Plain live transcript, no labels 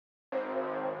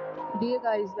Dear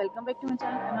guys, welcome back to my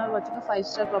channel and are watching a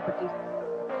 5-star property.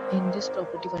 In this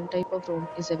property, one type of room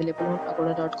is available on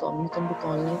agoda.com. You can book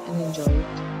online and enjoy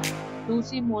it. To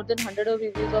see more than 100 of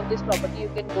reviews of this property, you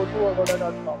can go to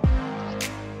agoda.com.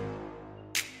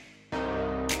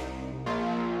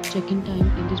 Check-in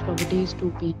time in this property is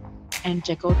 2 p.m. and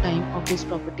check-out time of this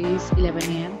property is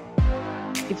 11 a.m.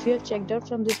 If you have checked out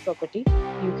from this property,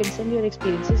 you can send your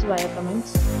experiences via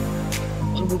comments.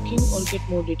 For booking or get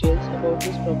more details about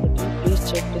this property,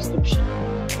 please check description.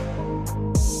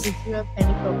 If you have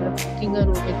any problem booking a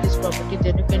room in this property,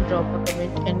 then you can drop a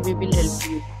comment and we will help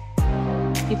you.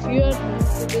 If you are new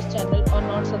to this channel or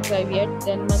not subscribed yet,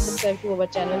 then must subscribe to our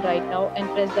channel right now and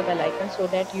press the bell icon so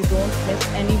that you don't miss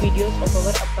any videos of our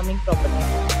upcoming property.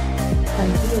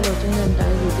 Thank you for watching the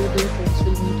entire video. Dear friends,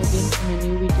 will meet again in a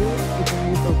new video with a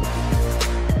new property.